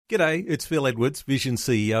G'day, it's Phil Edwards, Vision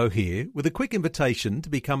CEO here, with a quick invitation to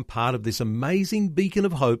become part of this amazing beacon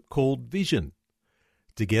of hope called Vision.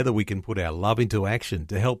 Together we can put our love into action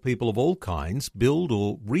to help people of all kinds build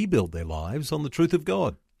or rebuild their lives on the truth of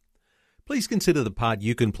God. Please consider the part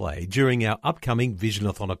you can play during our upcoming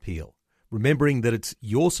Visionathon appeal, remembering that it's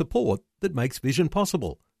your support that makes Vision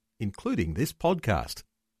possible, including this podcast.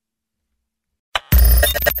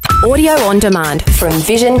 Audio on demand from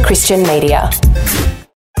Vision Christian Media.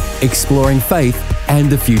 Exploring faith and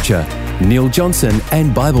the future. Neil Johnson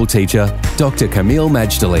and Bible teacher Dr. Kameel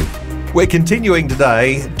Majdali. We're continuing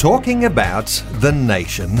today talking about the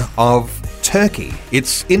nation of Turkey,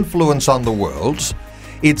 its influence on the world,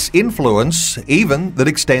 its influence even that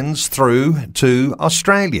extends through to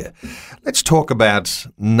Australia. Let's talk about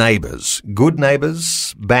neighbours, good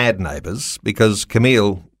neighbours, bad neighbours, because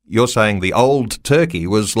Kameel, you're saying the old Turkey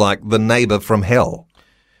was like the neighbour from hell.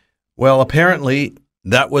 Well, apparently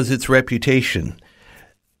that was its reputation.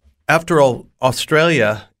 After all,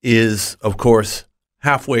 Australia is, of course,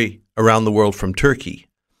 halfway around the world from Turkey.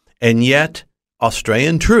 And yet,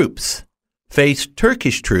 Australian troops faced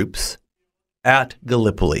Turkish troops at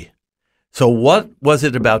Gallipoli. So what was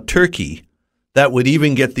it about Turkey that would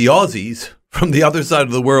even get the Aussies from the other side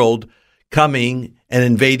of the world coming and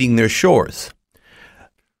invading their shores?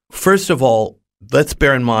 First of all, let's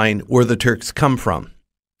bear in mind where the Turks come from.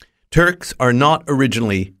 Turks are not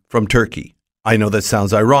originally from Turkey. I know that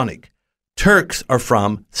sounds ironic. Turks are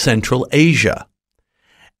from Central Asia.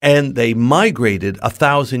 And they migrated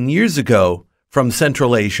 1,000 years ago from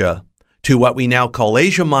Central Asia to what we now call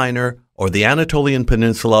Asia Minor or the Anatolian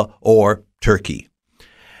Peninsula or Turkey.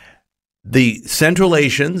 The Central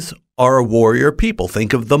Asians are a warrior people.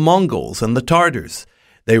 Think of the Mongols and the Tartars.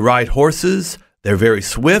 They ride horses, they're very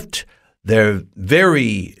swift, they're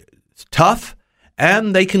very tough,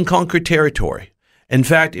 and they can conquer territory. In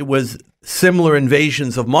fact, it was similar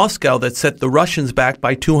invasions of Moscow that set the Russians back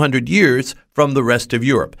by 200 years from the rest of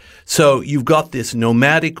Europe. So you've got this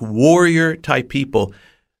nomadic warrior type people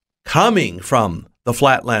coming from the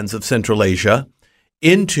flatlands of Central Asia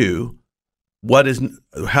into what is,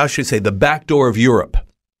 how should I say, the back door of Europe.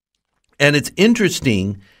 And it's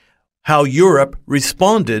interesting how Europe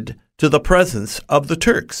responded to the presence of the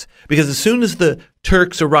Turks. Because as soon as the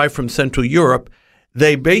Turks arrive from Central Europe,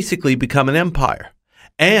 they basically become an empire.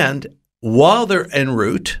 And while they're en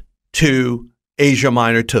route to Asia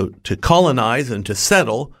Minor to colonize and to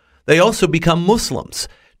settle, they also become Muslims.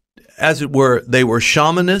 As it were, they were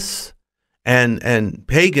shamanists and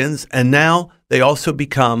pagans, and now they also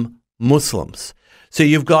become Muslims. So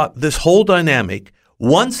you've got this whole dynamic.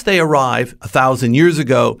 Once they arrive 1,000 years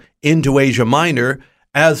ago into Asia Minor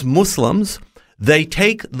as Muslims, they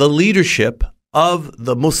take the leadership of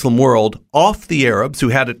the Muslim world off the Arabs, who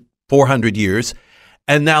had it 400 years,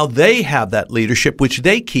 and now they have that leadership, which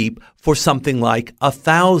they keep for something like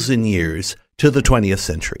 1,000 years to the 20th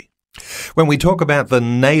century. When we talk about the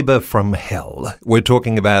neighbour from hell, we're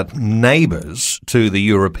talking about neighbours to the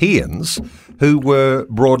Europeans who were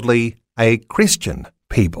broadly a Christian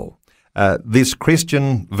people. This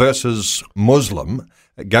Christian versus Muslim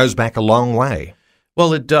goes back a long way.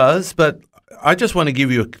 Well, it does, but I just want to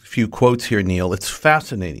give you a few quotes here, Neil. It's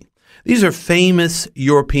fascinating. These are famous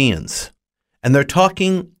Europeans, and they're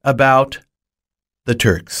talking about the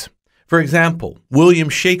Turks. For example, William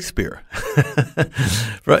Shakespeare,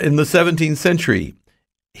 in the 17th century,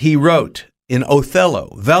 he wrote in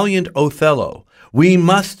Othello, valiant Othello, "We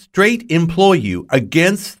must straight employ you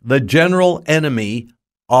against the general enemy,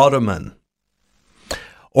 Ottoman."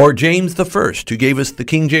 Or James I, who gave us the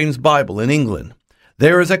King James Bible in England,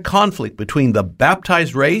 "There is a conflict between the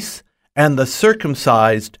baptized race and the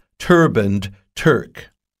circumcised, turbaned Turk."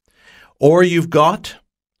 Or you've got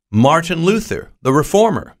Martin Luther, the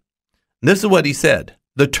Reformer. This is what he said: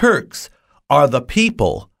 "The Turks are the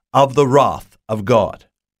people of the wrath of God."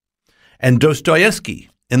 And Dostoevsky,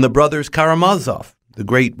 in The Brothers Karamazov, the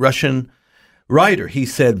great Russian writer, he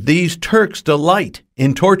said, "These Turks delight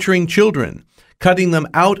in torturing children, cutting them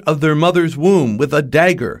out of their mother's womb with a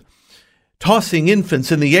dagger, tossing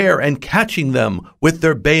infants in the air and catching them with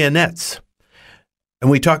their bayonets." And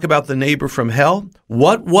we talk about the neighbor from hell.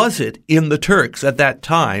 What was it in the Turks at that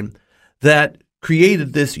time that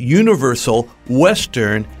created this universal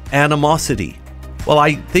Western animosity? Well,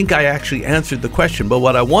 I think I actually answered the question, but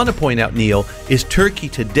what I want to point out, Neil, is Turkey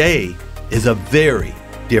today is a very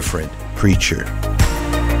different creature.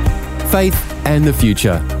 Faith and the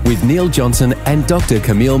Future with Neil Johnson and Dr.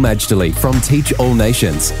 Kameel Majdali from Teach All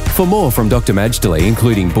Nations. For more from Dr. Majdali,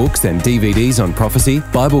 including books and DVDs on prophecy,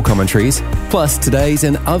 Bible commentaries, plus today's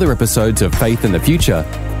and other episodes of Faith and the Future,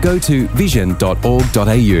 go to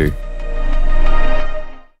vision.org.au.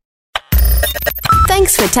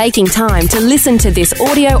 Thanks for taking time to listen to this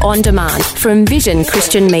audio on demand from Vision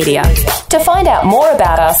Christian Media. To find out more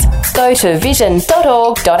about us, go to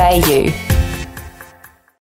vision.org.au.